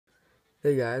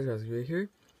Hey guys, Raspberry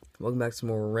here. Welcome back to some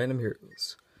more Random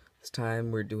Heroes. This time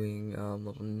we're doing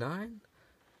level 9,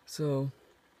 so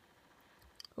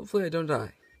hopefully I don't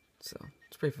die. So,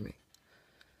 just pray for me.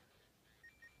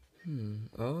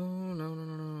 Oh, no,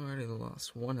 I already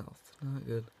lost 1 health. Not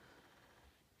good.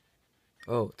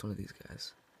 Oh, it's one of these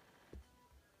guys.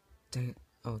 Dang it.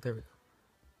 Oh, there we go.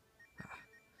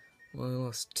 Well, I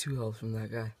lost 2 health from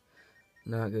that guy.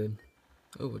 Not good.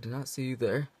 Oh, I did not see you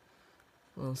there.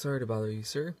 Well, sorry to bother you,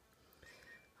 sir.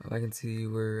 I can see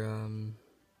you were,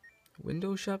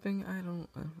 window shopping? I don't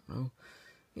know.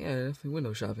 Yeah, definitely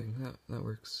window shopping. That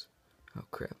works. Oh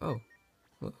crap. Oh.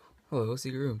 Hello,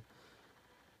 secret room.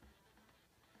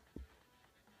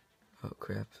 Oh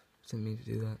crap. Didn't mean to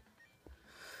do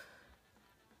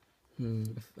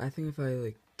that. I think if I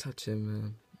like touch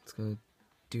him, it's gonna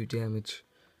do damage.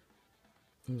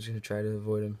 I'm just gonna try to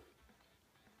avoid him.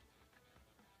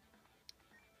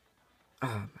 Oh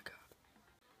my god.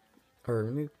 Alright,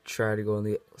 let me try to go on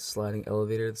the sliding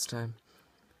elevator this time.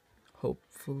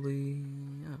 Hopefully.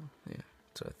 Oh, yeah,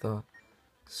 that's what I thought.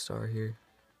 Star here.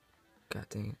 God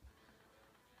dang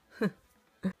it.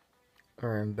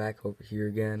 Alright, I'm back over here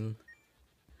again.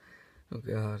 Oh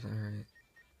god, alright.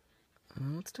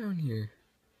 What's down here?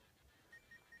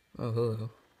 Oh, hello.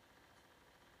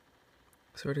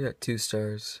 So I already got 2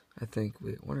 stars, I think.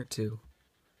 Wait, 1 or 2?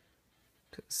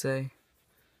 Does it say?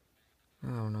 I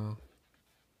don't know.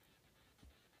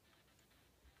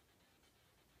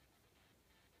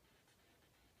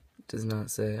 It does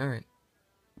not say. Alright.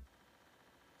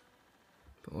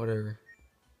 But whatever.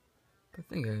 I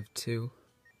think I have 2.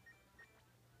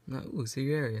 No, ooh,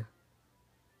 secret area.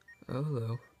 Oh,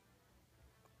 hello.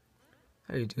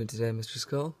 How are you doing today, Mr.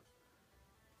 Skull?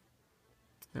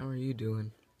 How are you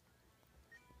doing?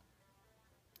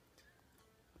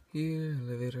 Here,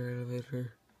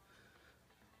 elevator.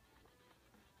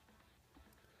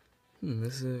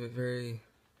 This is a very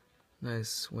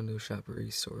nice window shoppery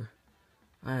store.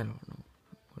 I don't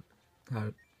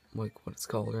know what it's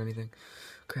called or anything.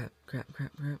 Crap.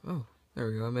 Oh, there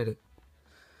we go, I made it.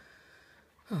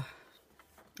 Oh,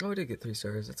 I did get 3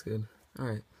 stars, that's good.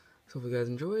 Alright, so if you guys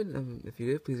enjoyed, if you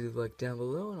did, please leave a like down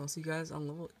below, and I'll see you guys on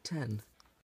level 10.